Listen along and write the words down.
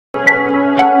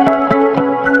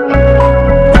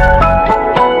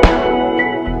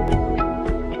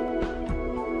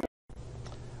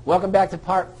Welcome back to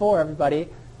part 4, everybody.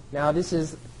 Now this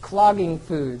is clogging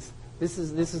foods. This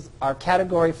is our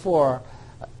category 4.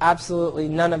 Absolutely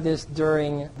none of this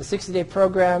during the 60-day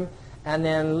program. And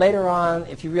then later on,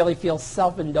 if you really feel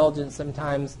self-indulgent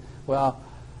sometimes, well,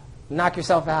 knock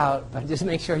yourself out, but just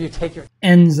make sure you take your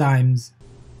enzymes.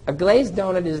 A glazed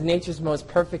donut is nature's most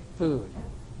perfect food.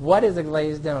 What is a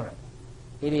glazed donut?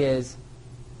 It is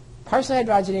partially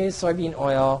hydrogenated soybean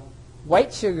oil,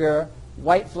 white sugar,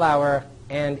 white flour,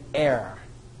 and air.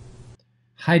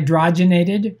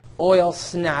 Hydrogenated oil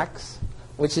snacks,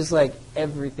 which is like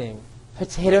everything.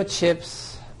 Potato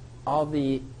chips, all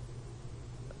the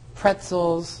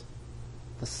pretzels,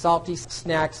 the salty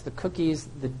snacks, the cookies,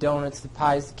 the donuts, the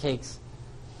pies, the cakes.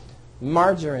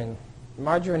 Margarine.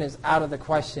 Margarine is out of the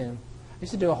question. I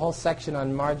used to do a whole section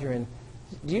on margarine.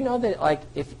 Do you know that, like,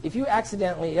 if you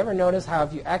accidentally, you ever notice how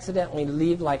if you accidentally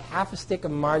leave like half a stick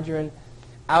of margarine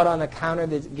out on the counter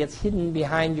that gets hidden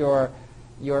behind your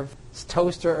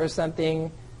toaster or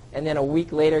something, and then a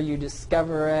week later you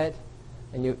discover it,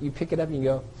 and you pick it up and you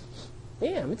go,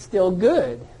 damn, it's still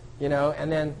good, you know, and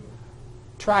then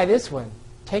try this one.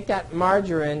 Take that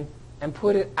margarine and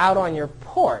put it out on your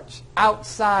porch,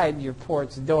 outside your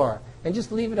porch door, and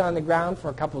just leave it on the ground for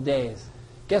a couple days.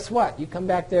 Guess what? You come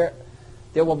back there,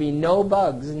 there will be no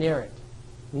bugs near it.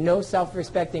 No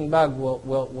self-respecting bug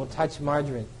will touch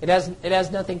margarine. It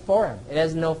has nothing for him. It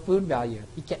has no food value.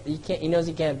 He knows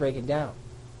he can't break it down.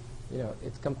 You know,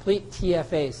 it's complete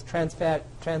TFAs,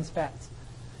 trans fats.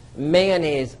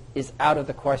 Mayonnaise is out of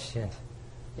the question.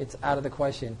 It's out of the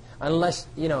question. Unless,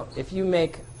 you know, if you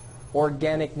make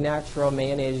organic, natural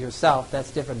mayonnaise yourself,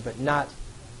 that's different, but not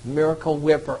Miracle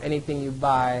Whip or anything you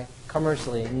buy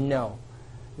commercially. No.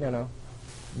 No.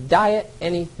 Diet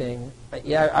anything.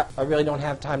 Yeah, I really don't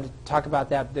have time to talk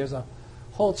about that. There's a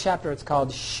whole chapter. It's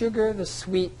called Sugar, the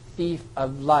Sweet Thief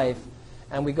of Life.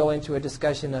 And we go into a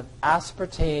discussion of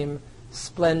aspartame,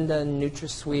 Splenda,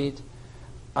 NutraSweet,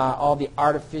 all the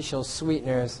artificial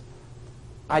sweeteners.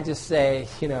 I just say,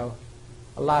 you know,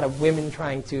 a lot of women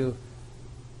trying to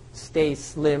stay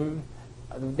slim,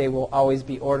 they will always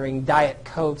be ordering Diet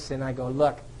Cokes, and I go,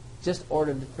 look, just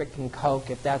order the frickin' Coke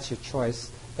if that's your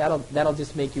choice. That'll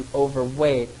just make you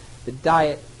overweight. The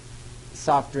diet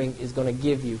soft drink is going to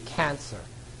give you cancer,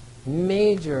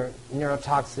 major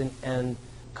neurotoxin and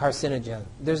carcinogen.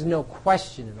 There's no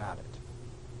question about it.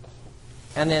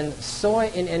 And then soy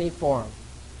in any form.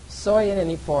 Soy in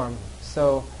any form.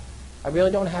 So I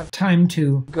really don't have time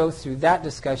to go through that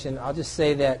discussion. I'll just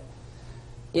say that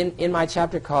in my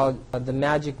chapter called The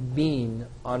Magic Bean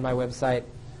on my website,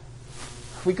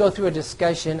 we go through a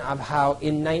discussion of how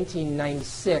in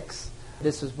 1996,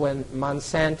 this was when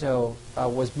Monsanto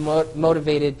was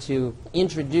motivated to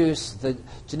introduce the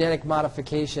genetic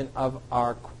modification of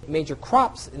our major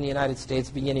crops in the United States,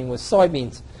 beginning with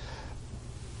soybeans.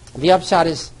 The upshot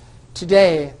is,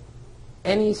 today,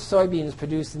 any soybeans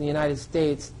produced in the United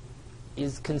States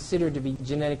is considered to be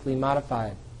genetically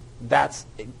modified. That's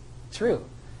true.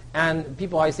 And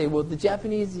people always say, well, the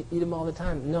Japanese eat them all the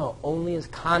time. No, only as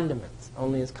condiments.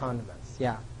 Only as condiments.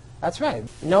 Yeah, that's right.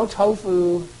 No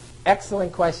tofu.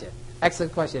 Excellent question.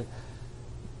 Excellent question.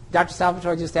 Dr.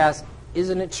 Salvatore just asked,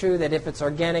 isn't it true that if it's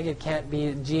organic, it can't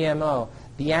be GMO?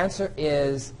 The answer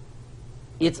is,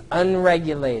 it's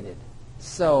unregulated.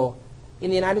 So, in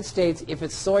the United States, if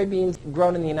it's soybeans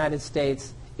grown in the United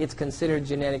States, it's considered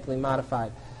genetically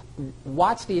modified.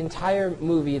 Watch the entire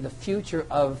movie, The Future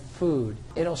of Food.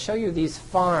 It'll show you these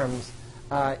farms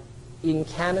in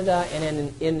Canada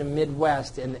and in the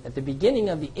Midwest. And at the beginning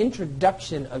of the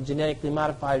introduction of genetically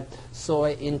modified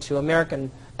soy into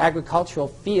American agricultural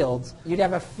fields, you'd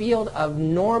have a field of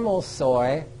normal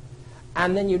soy,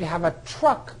 and then you'd have a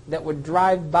truck that would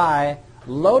drive by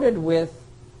loaded with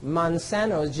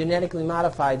Monsanto's genetically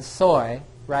modified soy,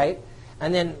 right?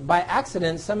 And then by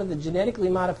accident, some of the genetically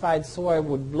modified soy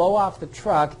would blow off the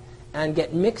truck and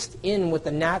get mixed in with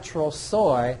the natural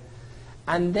soy.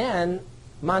 And then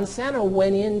Monsanto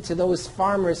went into those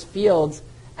farmers' fields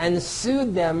and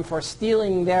sued them for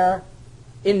stealing their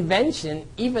invention,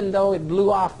 even though it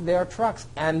blew off their trucks.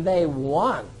 And they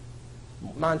won.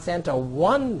 Monsanto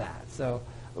won that. So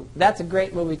that's a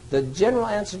great movie. The general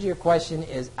answer to your question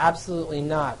is absolutely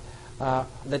not.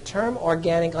 The term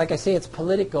organic, like I say, it's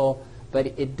political, but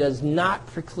it does not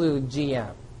preclude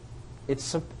GM.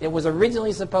 It was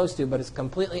originally supposed to, but it's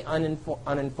completely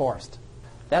unenforced.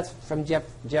 That's from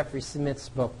Jeffrey Smith's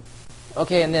book.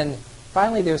 Okay, and then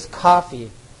finally there's coffee.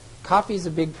 Coffee is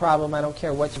a big problem. I don't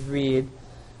care what you read.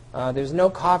 There's no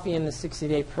coffee in the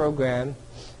 60-day program.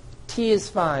 Tea is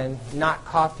fine, not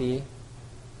coffee.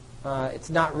 It's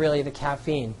not really the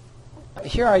caffeine.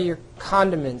 Here are your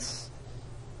condiments.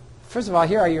 First of all,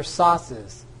 here are your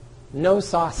sauces. No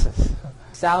sauces.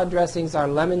 Salad dressings are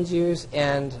lemon juice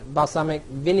and balsamic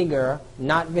vinegar,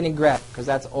 not vinaigrette, because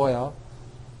that's oil.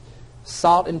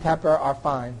 Salt and pepper are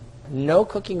fine. No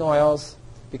cooking oils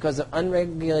because of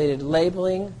unregulated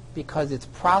labeling, because it's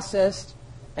processed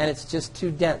and it's just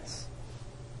too dense.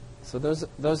 So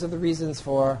those are the reasons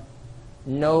for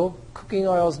no cooking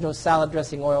oils, no salad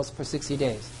dressing oils for 60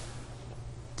 days.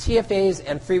 TFAs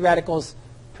and free radicals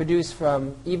produced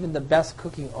from even the best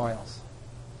cooking oils.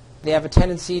 They have a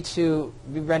tendency to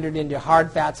be rendered into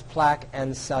hard fats, plaque,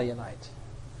 and cellulite.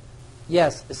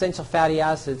 Yes, essential fatty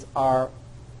acids are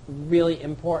really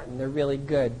important. They're really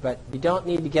good, but you don't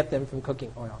need to get them from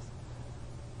cooking oils.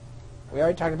 We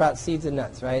already talked about seeds and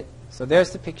nuts, right? So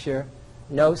there's the picture.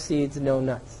 No seeds, no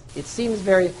nuts. It seems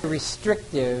very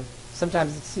restrictive.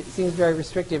 Sometimes it seems very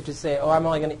restrictive to say, oh, I'm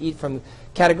only going to eat from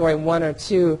category 1 or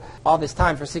 2 all this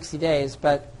time for 60 days.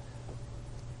 But,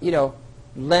 you know,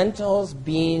 lentils,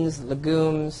 beans,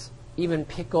 legumes, even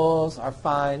pickles are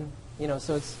fine. You know,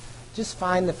 so it's just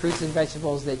find the fruits and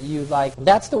vegetables that you like.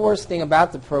 That's the worst thing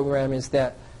about the program, is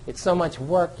that it's so much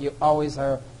work. You always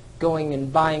are going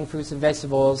and buying fruits and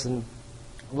vegetables, and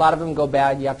a lot of them go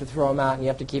bad. You have to throw them out, and you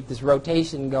have to keep this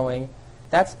rotation going.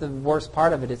 That's the worst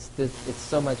part of it. It's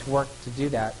so much work to do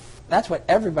that. That's what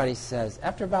everybody says.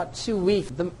 After about 2 weeks,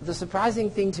 the surprising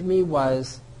thing to me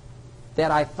was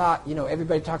that I thought, you know,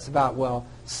 everybody talks about, well,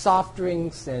 soft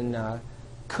drinks and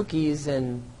cookies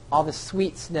and all the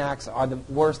sweet snacks are the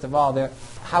worst of all.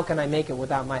 How can I make it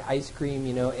without my ice cream,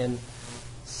 you know, and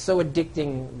so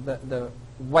addicting, the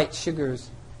white sugars.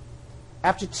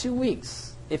 After 2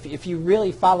 weeks, if you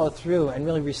really follow through and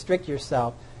really restrict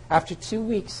yourself, after 2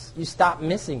 weeks, you stop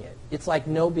missing it. It's like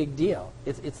no big deal.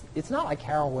 It's not like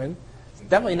heroin. It's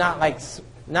definitely not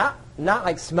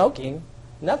like smoking.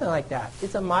 Nothing like that.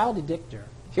 It's a mild addictor.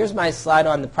 Here's my slide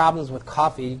on the problems with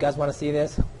coffee. You guys want to see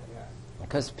this?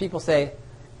 Because people say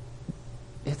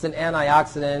it's an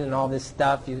antioxidant and all this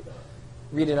stuff. You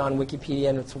read it on Wikipedia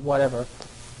and it's whatever.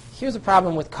 Here's a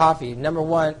problem with coffee. Number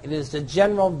one, it is a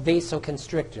general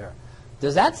vasoconstrictor.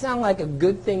 Does that sound like a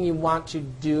good thing you want to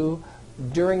do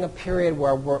during a period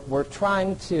where we're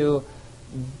trying to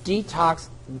detox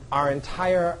our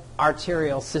entire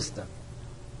arterial system?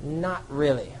 Not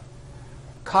really.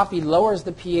 Coffee lowers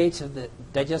the pH of the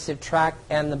digestive tract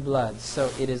and the blood,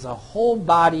 so it is a whole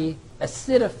body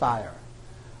acidifier.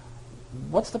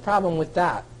 What's the problem with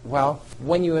that? Well,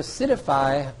 when you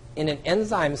acidify in an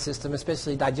enzyme system,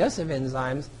 especially digestive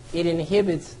enzymes, it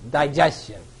inhibits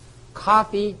digestion.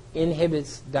 Coffee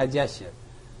inhibits digestion.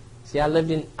 See, I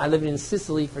lived in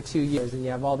Sicily for 2 years, and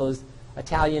you have all those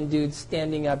Italian dudes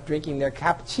standing up drinking their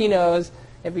cappuccinos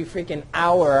every freaking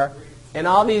hour, and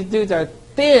all these dudes are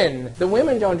thin. The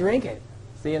women don't drink it.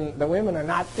 See, and the women are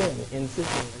not thin in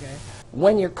Sicily, okay?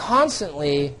 When you're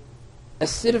constantly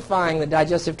acidifying the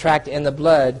digestive tract and the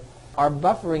blood, our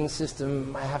buffering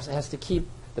system has to keep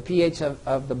the pH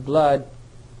of the blood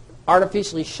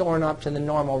artificially shorn up to the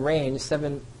normal range,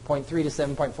 7.3 to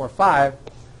 7.45.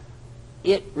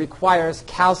 It requires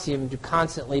calcium to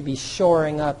constantly be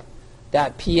shoring up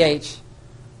that pH.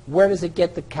 Where does it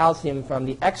get the calcium from?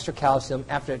 The extra calcium,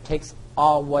 after it takes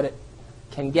all what it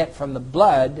can get from the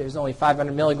blood, there's only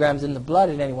 500 milligrams in the blood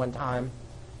at any one time,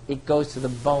 it goes to the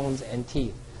bones and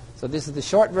teeth. So this is the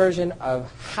short version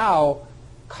of how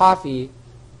coffee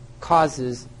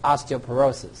causes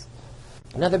osteoporosis.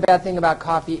 Another bad thing about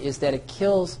coffee is that it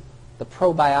kills the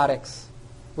probiotics.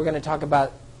 We're going to talk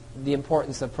about the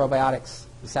importance of probiotics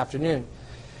this afternoon.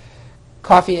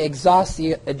 Coffee exhausts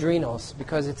the adrenals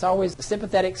because it's always a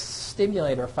sympathetic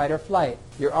stimulator, fight or flight.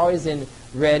 You're always in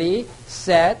ready,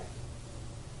 set,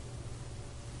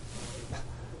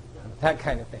 that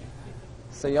kind of thing.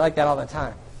 So you like that all the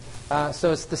time.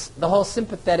 So it's the whole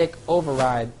sympathetic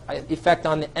override effect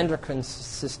on the endocrine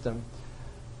system,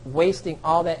 wasting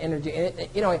all that energy. And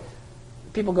you know,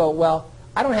 people go, well,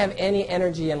 I don't have any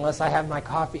energy unless I have my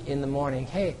coffee in the morning.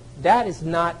 Hey, that is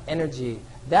not energy.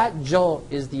 That jolt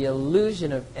is the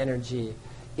illusion of energy.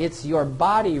 It's your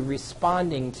body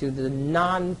responding to the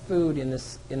non-food in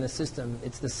the system.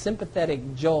 It's the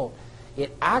sympathetic jolt.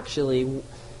 It actually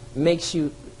makes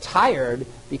you tired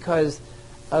because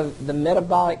of the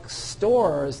metabolic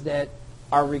stores that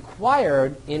are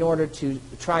required in order to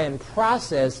try and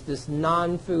process this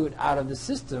non-food out of the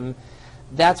system.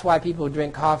 That's why people who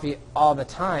drink coffee all the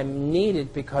time need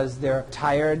it, because they're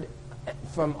tired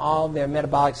from all their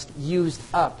metabolics used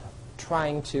up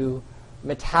trying to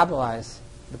metabolize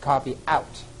the coffee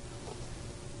out,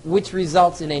 which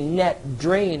results in a net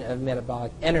drain of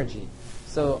metabolic energy.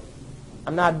 So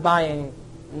I'm not buying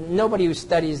nobody who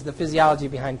studies the physiology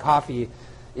behind coffee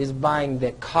is buying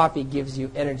that coffee gives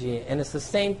you energy. And it's the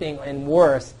same thing and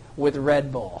worse with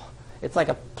Red Bull. It's like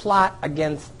a plot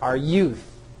against our youth.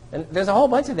 And there's a whole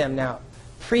bunch of them now.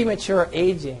 Premature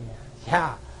aging.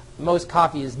 Yeah, most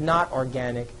coffee is not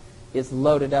organic. It's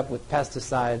loaded up with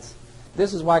pesticides.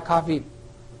 This is why coffee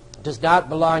does not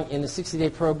belong in the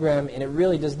 60-day program, and it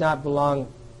really does not belong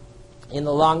in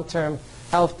the long-term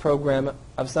health program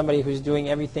of somebody who's doing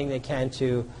everything they can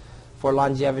for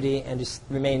longevity and to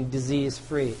remain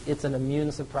disease-free. It's an immune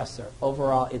suppressor.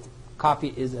 Overall,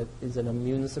 coffee is an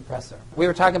immune suppressor. We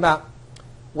were talking about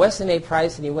Weston A.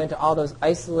 Price, and he went to all those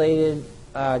isolated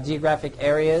geographic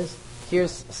areas.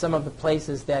 Here's some of the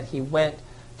places that he went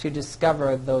to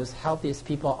discover those healthiest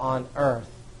people on Earth.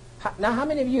 Now, how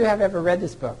many of you have ever read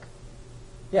this book?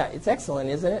 Yeah, it's excellent,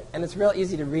 isn't it? And it's real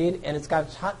easy to read, and it's got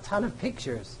a ton of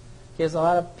pictures. He has a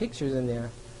lot of pictures in there.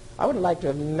 I would have liked to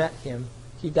have met him.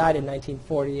 He died in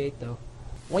 1948, though.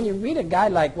 When you read a guy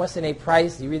like Weston A.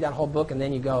 Price, you read that whole book, and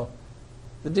then you go,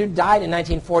 the dude died in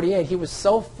 1948. He was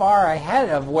so far ahead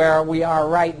of where we are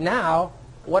right now.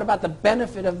 What about the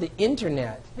benefit of the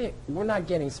Internet? Hey, we're not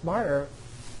getting smarter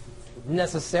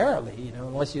necessarily,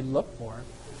 unless you look for it.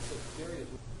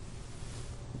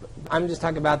 I'm just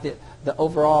talking about the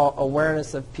overall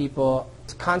awareness of people.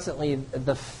 It's constantly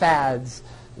the fads,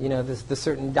 the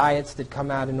certain diets that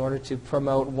come out in order to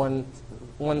promote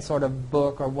one sort of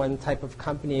book or one type of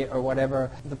company or whatever.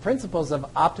 The principles of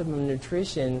optimum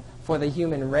nutrition for the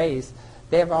human race,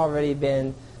 they have already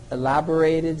been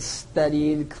elaborated,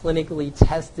 studied, clinically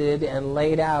tested, and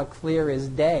laid out clear as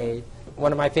day.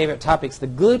 One of my favorite topics, the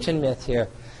gluten myth here.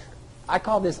 I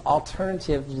call this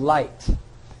alternative light.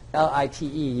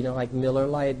 L-I-T-E, like Miller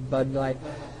Lite, Bud Light.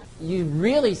 You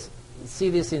really see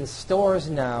this in stores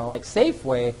now, like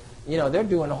Safeway. They're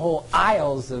doing whole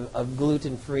aisles of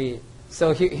gluten-free.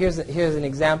 So here's an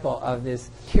example of this.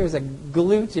 Here's a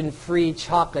gluten-free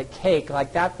chocolate cake.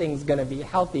 Like, that thing's going to be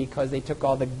healthy because they took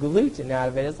all the gluten out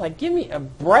of it. It's like, give me a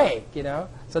break,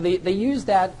 So they use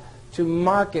that to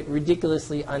market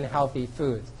ridiculously unhealthy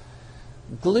foods.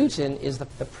 Gluten is the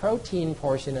protein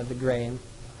portion of the grain.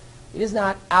 It is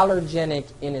not allergenic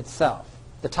in itself.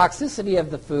 The toxicity of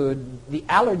the food, the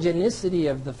allergenicity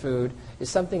of the food, is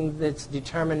something that's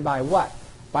determined by what?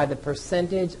 By the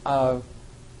percentage of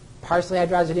partially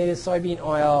hydrogenated soybean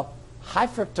oil, high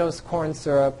fructose corn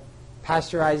syrup,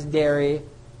 pasteurized dairy,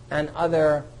 and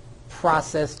other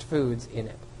processed foods in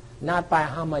it. Not by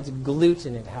how much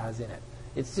gluten it has in it.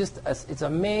 It's a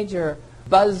major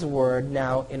buzzword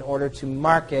now in order to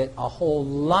market a whole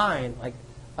line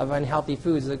of unhealthy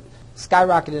foods.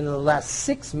 Skyrocketed in the last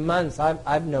 6 months.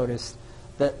 I've noticed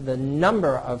the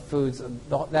number of foods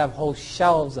that have whole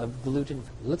shelves of gluten.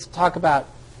 Let's talk about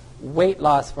weight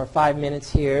loss for 5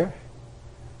 minutes here.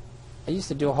 I used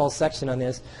to do a whole section on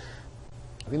this.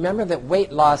 Remember that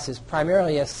weight loss is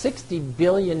primarily a $60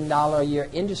 billion a year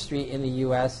industry in the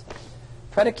U.S.,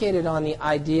 predicated on the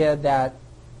idea that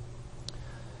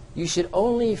you should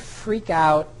only freak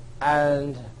out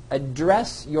and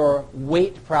address your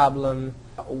weight problem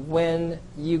when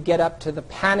you get up to the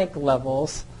panic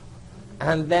levels,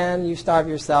 and then you starve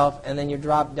yourself, and then you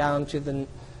drop down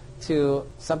to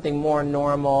something more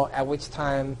normal, at which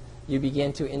time you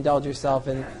begin to indulge yourself.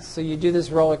 And so you do this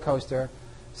roller coaster.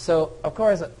 So, of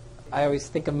course, I always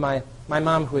think of my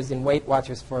mom, who was in Weight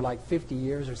Watchers for like 50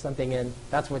 years or something, and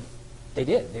that's what they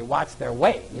did. They watched their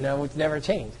weight, which never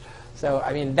changed. So,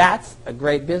 that's a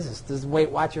great business. Does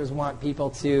Weight Watchers want people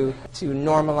to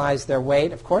normalize their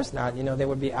weight? Of course not. They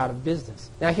would be out of business.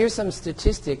 Now, here's some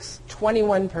statistics.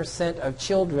 21% of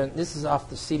children, this is off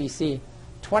the CDC,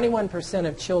 21%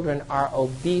 of children are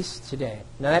obese today.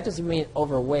 Now, that doesn't mean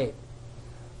overweight.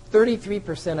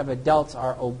 33% of adults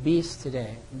are obese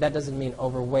today. That doesn't mean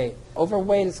overweight.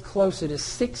 Overweight is closer to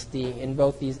 60 in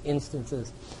both these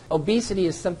instances. Obesity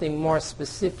is something more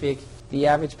specific. The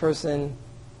average person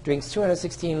drinks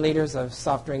 216 liters of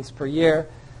soft drinks per year.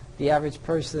 The average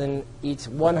person eats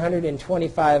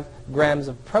 125 grams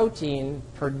of protein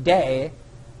per day,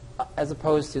 as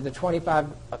opposed to the 25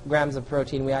 grams of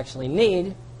protein we actually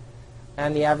need.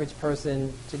 And the average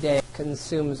person today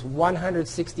consumes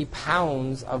 160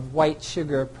 pounds of white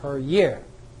sugar per year.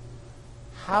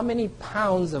 How many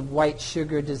pounds of white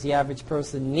sugar does the average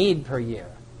person need per year?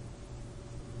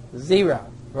 0.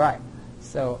 Right.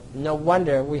 So no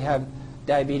wonder we have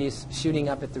diabetes shooting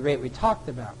up at the rate we talked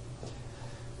about.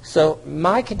 So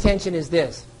my contention is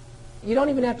this. You don't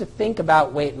even have to think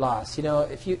about weight loss.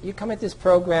 If you come at this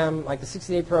program, like the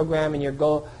 60-day program, and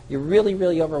you're really,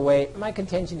 really overweight, my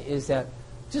contention is that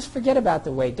just forget about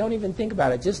the weight. Don't even think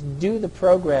about it. Just do the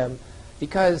program,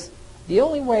 because The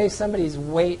only way somebody's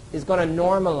weight is going to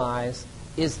normalize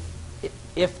is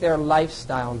if their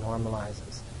lifestyle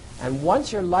normalizes. And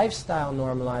once your lifestyle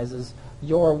normalizes,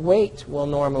 your weight will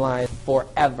normalize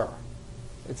forever.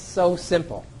 It's so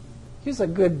simple. Here's a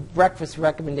good breakfast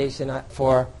recommendation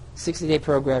for 60-day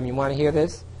program. You want to hear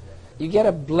this? You get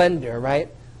a blender, right?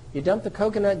 You dump the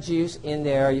coconut juice in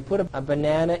there. You put a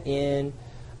banana in.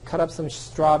 Cut up some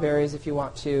strawberries if you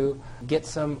want to. Get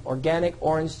some organic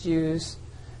orange juice.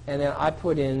 And then I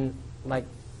put in like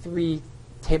 3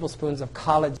 tablespoons of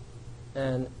collard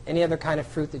and any other kind of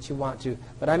fruit that you want to.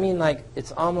 But I mean, like,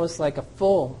 it's almost like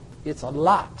it's a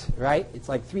lot, right? It's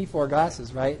like 3-4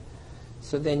 glasses, right?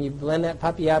 So then you blend that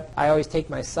puppy up. I always take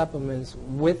my supplements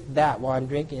with that while I'm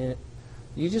drinking it.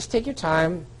 You just take your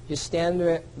time. You stand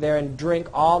there and drink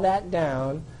all that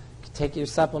down. Take your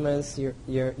supplements, your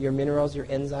minerals, your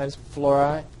enzymes,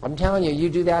 flora. I'm telling you, you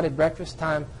do that at breakfast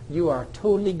time, you are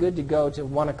totally good to go to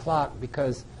 1 o'clock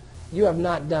because you have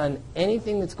not done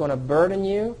anything that's going to burden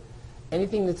you,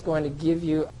 anything that's going to give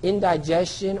you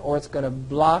indigestion or it's going to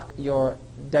block your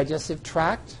digestive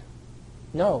tract.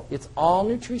 No, it's all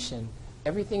nutrition.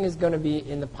 Everything is going to be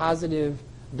in the positive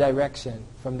direction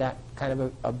from that kind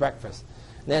of a breakfast.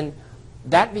 Then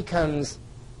that becomes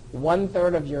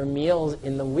 1/3 of your meals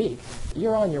in the week.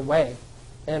 You're on your way.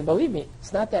 And believe me,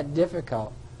 it's not that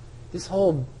difficult. This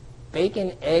whole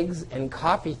bacon, eggs, and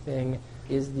coffee thing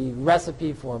is the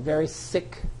recipe for a very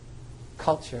sick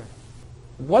culture.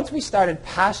 Once we started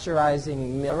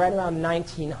pasteurizing milk, right around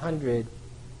 1900,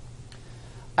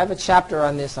 I have a chapter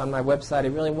on this on my website. I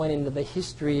really went into the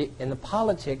history and the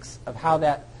politics of how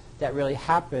that really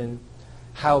happened,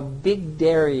 how big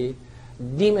dairy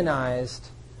demonized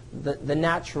the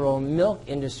natural milk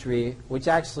industry, which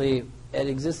actually had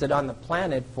existed on the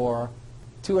planet for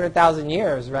 200,000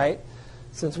 years, right?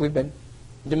 Since we've been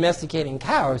domesticating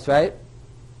cows, right?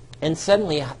 And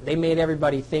suddenly they made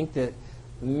everybody think that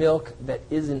milk that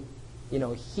isn't,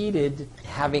 heated,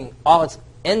 having all its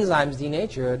enzymes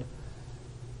denatured,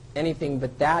 anything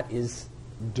but that is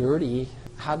dirty.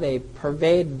 How they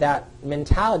pervade that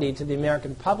mentality to the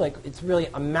American public, it's really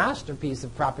a masterpiece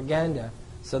of propaganda.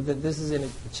 So this is in a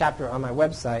chapter on my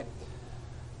website.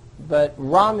 But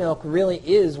raw milk really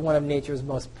is one of nature's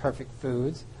most perfect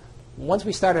foods. Once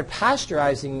we started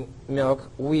pasteurizing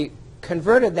milk, we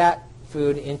converted that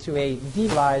food into a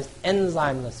devialized,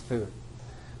 enzymeless food.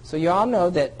 So you all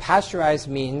know that pasteurized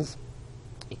means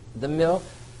the milk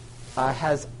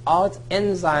has all its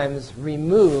enzymes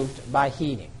removed by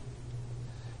heating.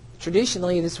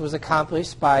 Traditionally, this was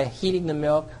accomplished by heating the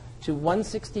milk to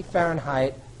 160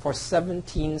 Fahrenheit for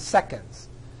 17 seconds.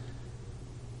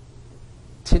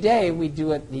 Today, we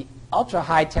do it the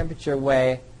ultra-high temperature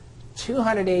way,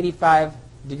 285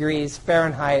 degrees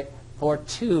Fahrenheit for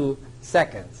 2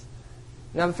 seconds.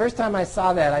 Now, the first time I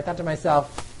saw that, I thought to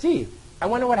myself, gee, I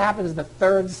wonder what happens the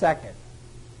 3rd second.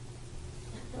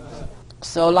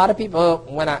 So a lot of people,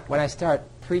 when I start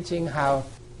preaching how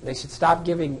they should stop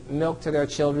giving milk to their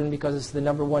children because it's the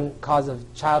 #1 cause of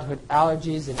childhood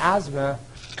allergies and asthma,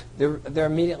 they're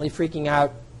immediately freaking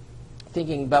out,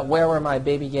 thinking, but where will my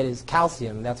baby get his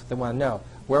calcium? That's what they want to know.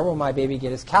 Where will my baby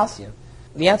get his calcium?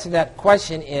 The answer to that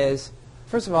question is,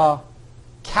 first of all,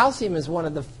 calcium is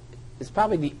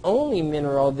probably the only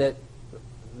mineral that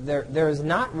there is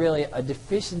not really a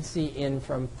deficiency in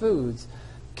from foods.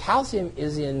 Calcium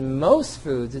is in most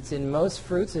foods. It's in most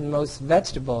fruits and most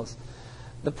vegetables.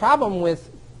 The problem with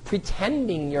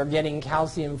pretending you're getting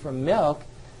calcium from milk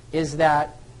is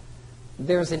that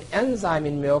there's an enzyme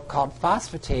in milk called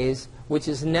phosphatase, which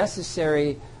is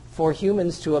necessary for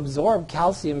humans to absorb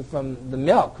calcium from the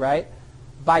milk, right?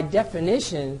 By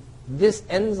definition, this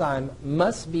enzyme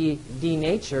must be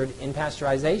denatured in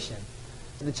pasteurization.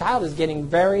 The child is getting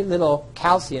very little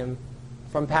calcium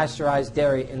from pasteurized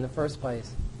dairy in the first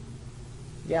place.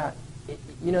 Yeah,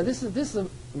 this is a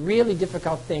really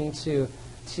difficult thing to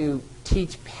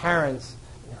teach parents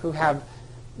who have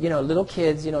little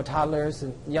kids, toddlers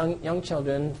and young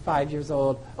children, 5 years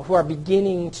old, who are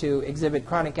beginning to exhibit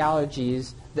chronic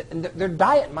allergies. Their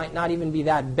diet might not even be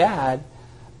that bad,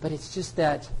 but it's just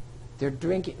that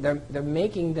they're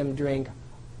making them drink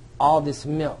all this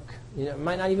milk. It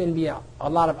might not even be a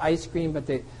lot of ice cream, but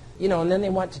and then they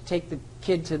want to take the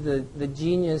kid to the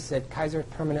genius at Kaiser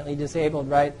Permanently Disabled,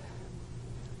 right?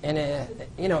 And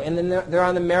and then they're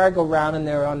on the merry-go-round and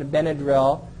they're on the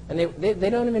Benadryl. And they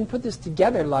don't even put this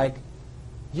together like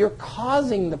you're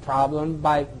causing the problem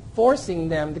by forcing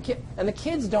them. And the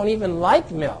kids don't even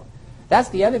like milk. That's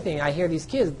the other thing. I hear these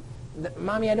kids,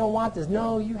 Mommy, I don't want this.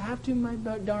 No, you have to, my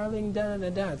darling,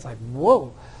 da-da-da. It's like,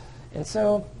 whoa. And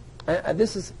so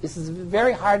this is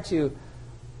very hard to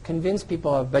convince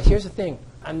people of. But here's the thing.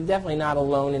 I'm definitely not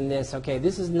alone in this. Okay,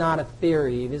 this is not a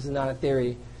theory. This is not a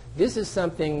theory. This is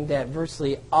something that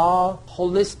virtually all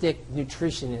holistic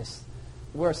nutritionists,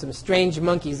 we're some strange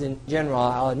monkeys in general,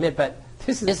 I'll admit, but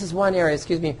this is one area,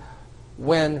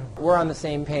 when we're on the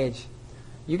same page.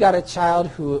 You got a child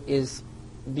who is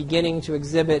beginning to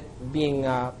exhibit being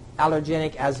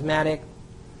allergenic, asthmatic.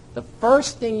 The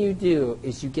first thing you do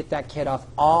is you get that kid off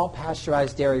all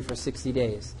pasteurized dairy for 60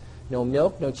 days. No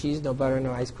milk, no cheese, no butter,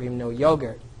 no ice cream, no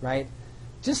yogurt, right?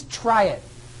 Just try it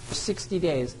for 60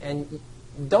 days and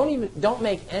don't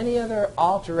make any other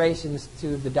alterations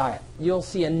to the diet. You'll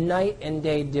see a night and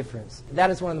day difference.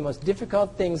 That is one of the most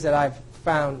difficult things that I've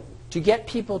found, to get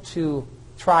people to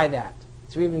try that,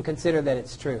 to even consider that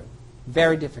it's true.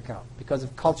 Very difficult because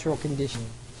of cultural conditioning.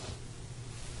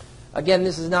 Again,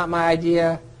 this is not my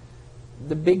idea.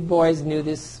 The big boys knew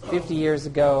this 50 years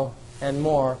ago and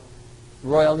more.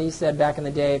 Royalty said back in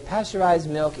the day, pasteurized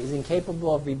milk is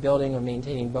incapable of rebuilding or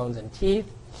maintaining bones and teeth.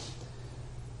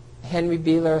 Henry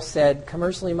Beeler said,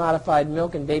 commercially modified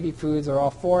milk and baby foods are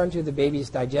all foreign to the baby's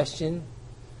digestion.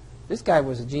 This guy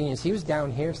was a genius. He was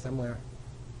down here somewhere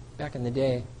back in the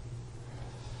day.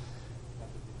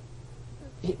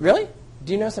 Really?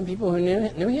 Do you know some people who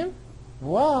knew him?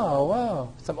 Whoa,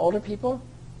 whoa. Some older people?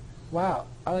 Wow.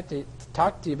 I'd like to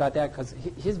talk to you about that because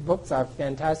his books are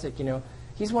fantastic, you know.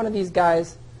 He's one of these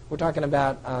guys, we're talking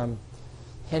about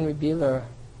Henry Beeler.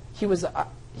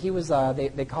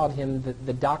 They called him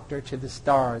the doctor to the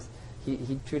stars.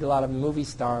 He treated a lot of movie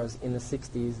stars in the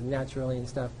 60s, naturally and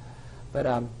stuff.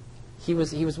 But he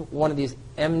was one of these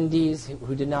MDs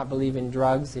who did not believe in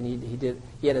drugs, and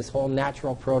he had his whole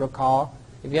natural protocol.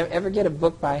 If you ever get a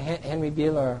book by Henry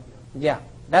Beeler, yeah,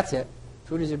 that's it.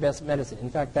 Food is your best medicine. In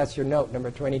fact, that's your note,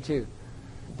 number 22.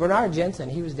 Bernard Jensen,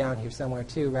 he was down here somewhere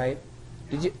too, right?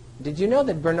 Did you know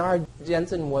that Bernard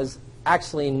Jensen was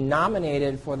actually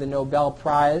nominated for the Nobel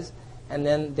Prize, and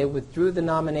then they withdrew the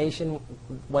nomination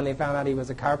when they found out he was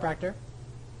a chiropractor?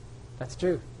 That's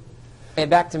true. Okay,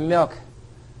 back to milk.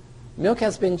 Milk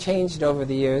has been changed over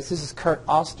the years. This is Kurt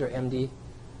Alster, MD,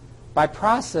 by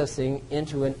processing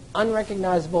into an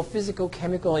unrecognizable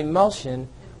physical-chemical emulsion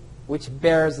which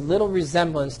bears little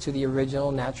resemblance to the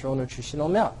original natural nutritional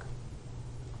milk.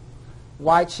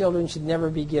 Why children should never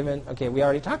be given, okay, we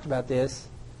already talked about this,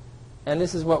 and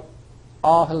this is what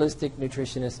all holistic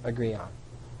nutritionists agree on.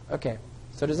 Okay,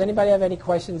 so does anybody have any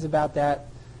questions about that?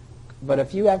 But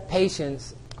if you have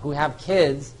patients who have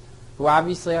kids who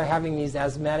obviously are having these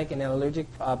asthmatic and allergic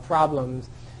problems,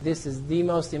 this is the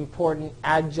most important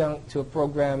adjunct to a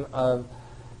program of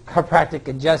chiropractic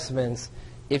adjustments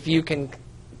if you can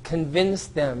convince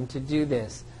them to do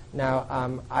this.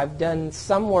 Now, I've done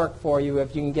some work for you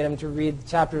if you can get them to read the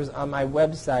chapters on my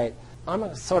website. I'm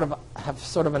have sort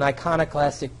of an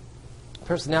iconoclastic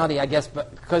personality, I guess,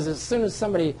 but because as soon as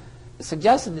somebody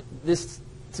suggested this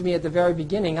to me at the very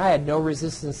beginning, I had no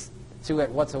resistance to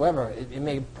it whatsoever. It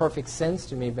made perfect sense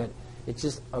to me, but it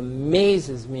just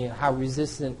amazes me how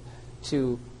resistant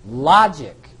to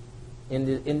logic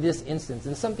in this instance.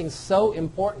 And something so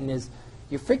important is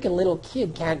your freaking little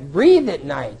kid can't breathe at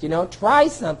night. You know, try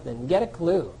something, get a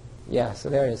clue. Yeah, so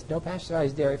there it is. No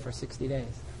pasteurized dairy for 60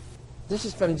 days. This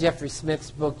is from Jeffrey Smith's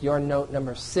book, Your Note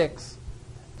number 6,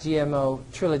 GMO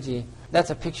Trilogy. That's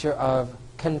a picture of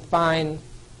confined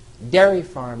dairy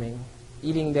farming,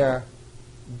 eating their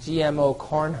GMO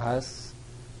corn husks.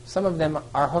 Some of them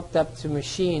are hooked up to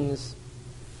machines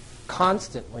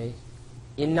constantly.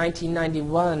 In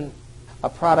 1991, a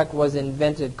product was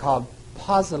invented called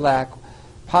Posilac.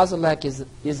 Posilac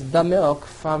is the milk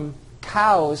from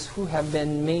cows who have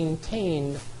been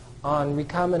maintained on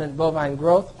recombinant bovine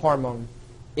growth hormone,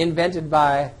 invented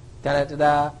by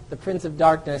the Prince of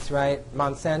Darkness, right,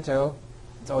 Monsanto.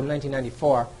 So in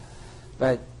 1994,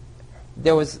 but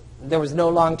there was no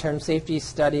long-term safety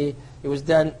study. It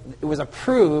was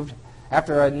approved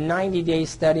after a 90-day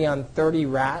study on 30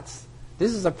 rats.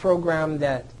 This is a program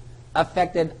that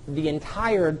affected the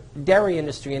entire dairy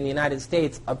industry in the United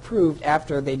States, approved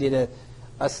after they did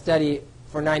a study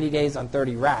for 90 days on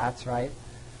 30 rats, right?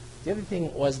 The other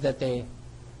thing was that the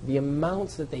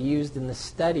amounts that they used in the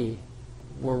study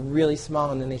were really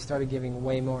small, and then they started giving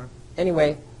way more.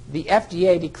 Anyway, the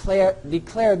FDA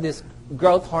declared this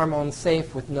growth hormone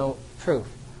safe with no proof.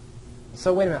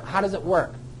 So wait a minute, how does it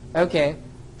work? Okay,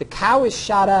 the cow is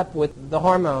shot up with the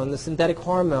hormone, the synthetic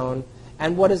hormone,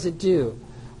 and what does it do?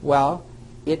 Well,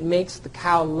 it makes the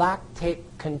cow lactate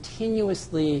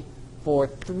continuously for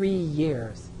 3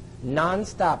 years,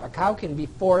 non-stop. A cow can be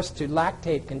forced to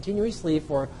lactate continuously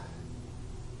for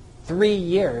 3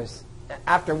 years,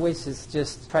 after which it's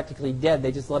just practically dead.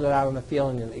 They just let it out on the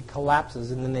field and it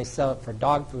collapses, and then they sell it for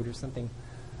dog food or something.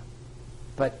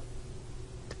 But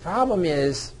the problem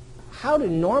is, how do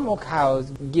normal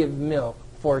cows give milk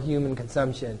for human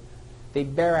consumption? They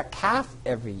bear a calf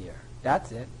every year.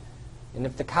 That's it. And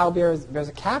if the cow bears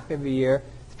a calf every year,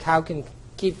 the cow can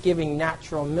keep giving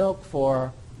natural milk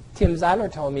for, Tim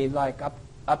Zeiler told me, like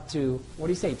up to,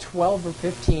 12 or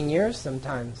 15 years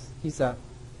sometimes. He's a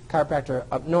chiropractor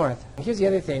up north. Here's the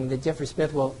other thing that Jeffrey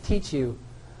Smith will teach you.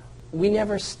 We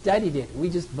never studied it. We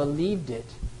just believed it.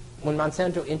 When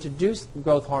Monsanto introduced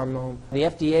growth hormone, the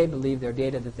FDA believed their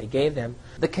data that they gave them.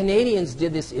 The Canadians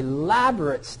did this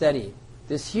elaborate study,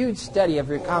 this huge study of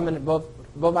recombinant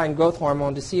bovine growth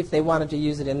hormone to see if they wanted to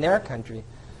use it in their country.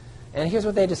 And here's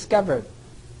what they discovered.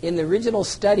 In the original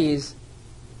studies,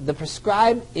 the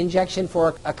prescribed injection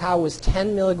for a cow was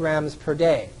 10 milligrams per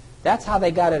day. That's how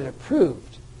they got it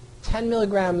approved. 10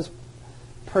 milligrams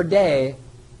per day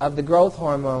of the growth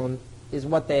hormone is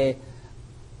what they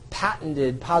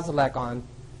patented Posilac on.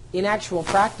 In actual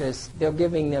practice, they're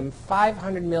giving them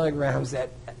 500 milligrams at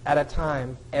a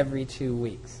time every 2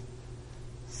 weeks.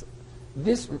 So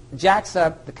this jacks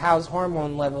up the cow's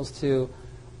hormone levels to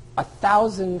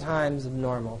 1,000 times of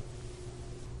normal.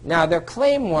 Now, their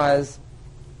claim was,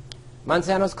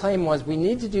 Monsanto's claim was, we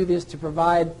need to do this to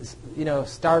provide,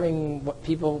 starving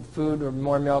people food or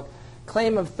more milk.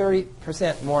 Claim of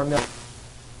 30% more milk.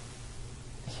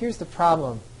 Here's the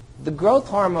problem. The growth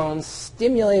hormones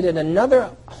stimulated another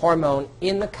hormone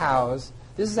in the cows.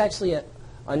 This is actually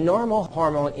a normal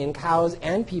hormone in cows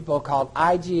and people called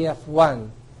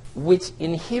IGF-1, which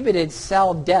inhibited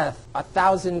cell death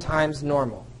 1,000 times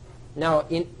normal. Now,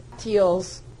 in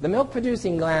teals, the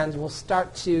milk-producing glands will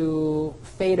start to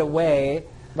fade away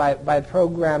by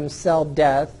programmed cell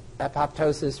death,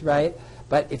 apoptosis, right?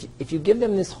 But if you give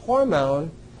them this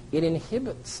hormone, it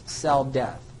inhibits cell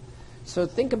death. So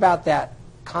think about that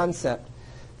concept.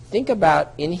 Think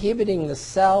about inhibiting the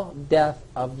cell death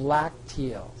of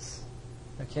lacteals.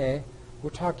 Okay?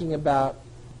 We're talking about,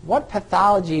 what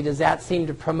pathology does that seem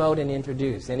to promote and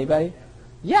introduce? Anybody?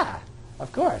 Yeah,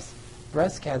 of course.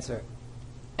 Breast cancer.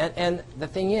 And the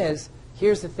thing is,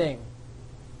 here's the thing.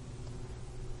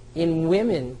 In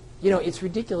women, it's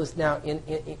ridiculous now.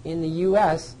 In the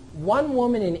U.S., 1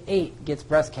 woman in 8 gets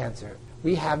breast cancer.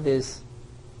 We have this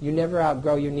you never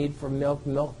outgrow your need for milk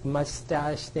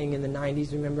mustache thing in the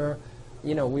 90s, remember?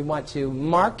 We want to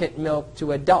market milk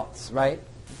to adults, right?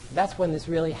 That's when this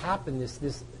really happened,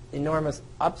 this enormous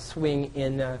upswing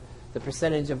in the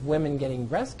percentage of women getting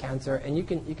breast cancer. And you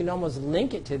can almost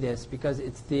link it to this because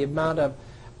it's the amount of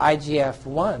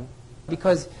IGF-1,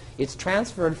 because it's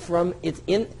transferred from,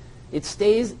 it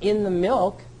stays in the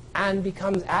milk and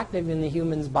becomes active in the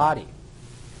human's body,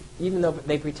 even though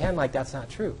they pretend like that's not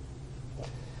true.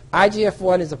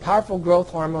 IGF-1 is a powerful growth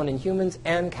hormone in humans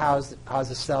and cows that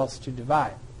causes cells to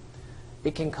divide.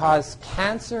 It can cause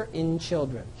cancer in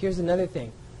children. Here's another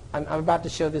thing. I'm about to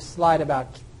show this slide about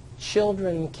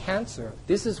children cancer.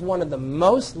 This is one of the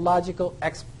most logical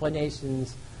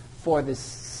explanations for this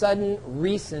sudden,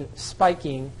 recent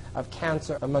spiking of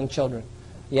cancer among children.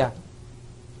 Yeah.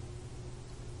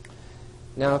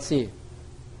 Now let's see.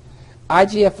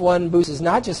 IGF-1 boosts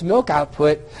not just milk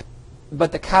output,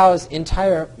 but the cow's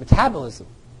entire metabolism.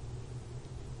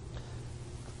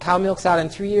 Cow milks out in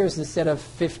 3 years instead of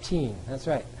 15. That's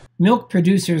right. Milk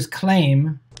producers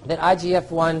claim that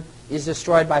IGF-1 is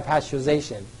destroyed by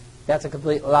pasteurization. That's a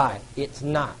complete lie. It's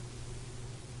not.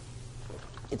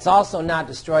 It's also not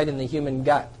destroyed in the human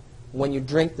gut when you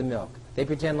drink the milk. They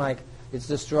pretend like it's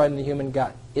destroyed in the human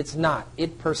gut. It's not.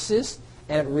 It persists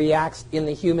and it reacts in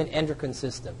the human endocrine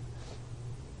system.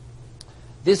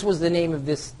 This was the name of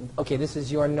this. Okay, this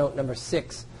is your note number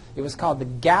 6. It was called the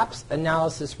GAPS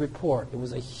Analysis Report. It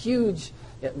was a huge,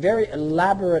 very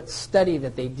elaborate study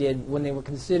that they did when they were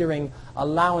considering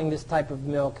allowing this type of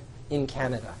milk in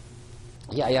Canada.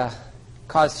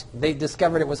 They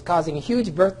discovered it was causing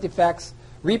huge birth defects,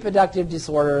 reproductive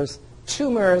disorders,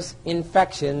 tumors,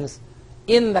 infections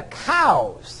in the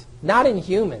cows, not in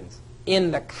humans, in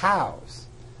the cows.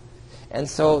 And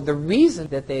so the reason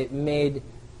that they made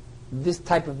this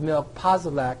type of milk,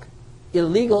 Posilac,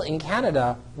 illegal in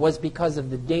Canada was because of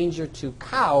the danger to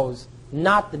cows,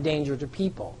 not the danger to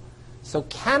people. So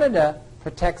Canada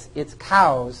protects its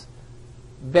cows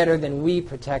better than we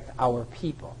protect our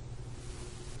people.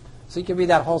 So you can read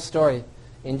that whole story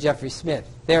in Jeffrey Smith.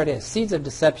 There it is, Seeds of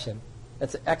Deception.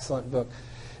 That's an excellent book.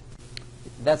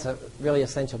 That's a really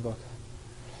essential book.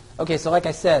 Okay, so like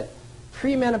I said,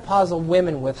 premenopausal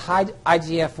women with high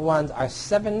IGF-1s are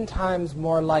 7 times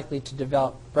more likely to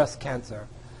develop breast cancer.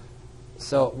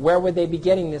 So where would they be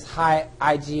getting this high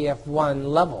IGF-1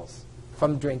 levels?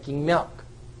 From drinking milk,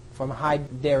 from high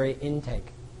dairy intake.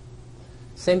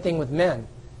 Same thing with men.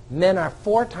 Men are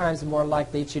 4 times more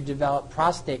likely to develop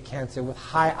prostate cancer with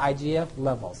high IGF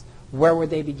levels. Where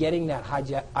would they be getting that high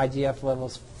IGF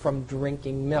levels? From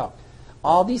drinking milk.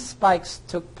 All these spikes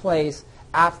took place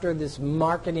after this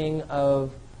marketing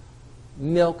of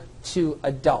milk to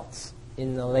adults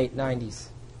in the late 90s.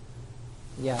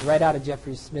 Yeah, right out of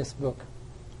Jeffrey Smith's book.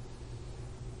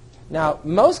 Now,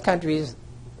 most countries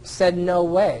said no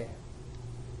way.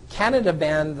 Canada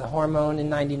banned the hormone in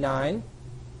 '99.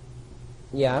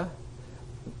 Yeah.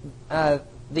 The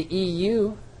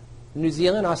EU, New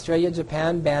Zealand, Australia,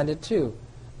 Japan banned it too.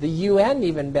 The UN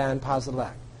even banned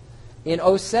Posilac. In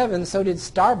 '07, so did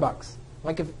Starbucks.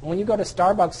 Like when you go to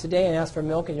Starbucks today and ask for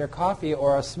milk in your coffee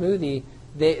or a smoothie,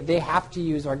 they have to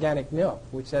use organic milk,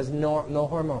 which has no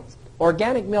hormones.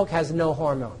 Organic milk has no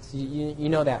hormones. You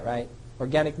know that, right?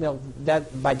 Organic milk,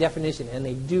 that by definition, and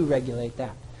they do regulate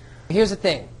that. Here's the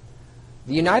thing.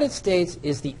 The United States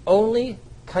is the only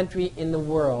country in the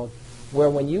world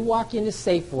where when you walk into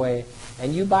Safeway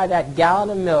and you buy that gallon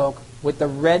of milk with the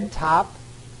red top,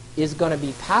 is going to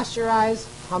be pasteurized,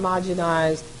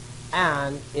 homogenized,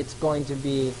 and it's going to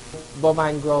be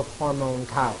bovine growth hormone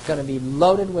cow. It's going to be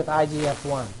loaded with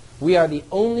IGF-1. We are the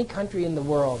only country in the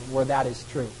world where that is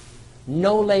true.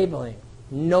 No labeling.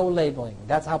 No labeling.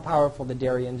 That's how powerful the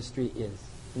dairy industry is.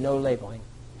 No labeling.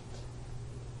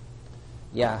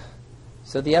 Yeah.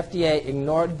 So the FDA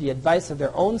ignored the advice of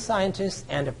their own scientists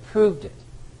and approved it.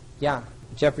 Yeah.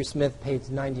 Jeffrey Smith, page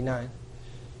 99.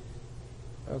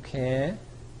 Okay.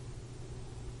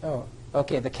 Oh,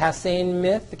 okay. The casein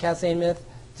myth,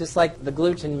 just like the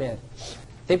gluten myth.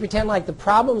 They pretend like the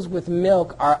problems with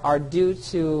milk are due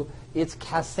to its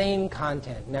casein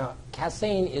content. Now,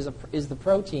 casein is the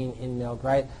protein in milk,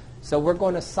 right? So we're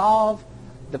going to solve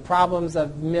the problems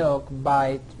of milk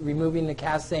by removing the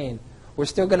casein. We're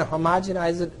still going to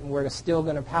homogenize it, and we're still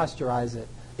going to pasteurize it.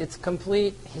 It's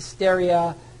complete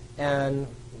hysteria and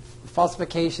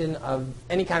falsification of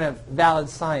any kind of valid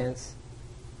science.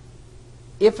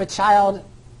 If a child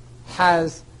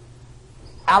has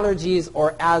allergies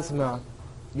or asthma,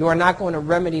 you are not going to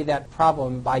remedy that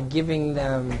problem by giving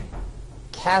them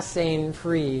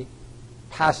casein-free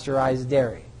pasteurized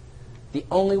dairy. The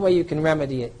only way you can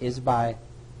remedy it is by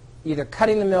either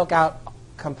cutting the milk out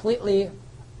completely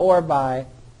or by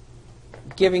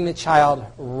giving the child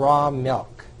raw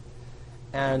milk.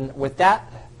 And with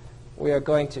that, we are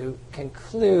going to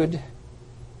conclude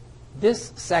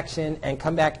this section and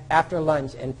come back after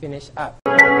lunch and finish up.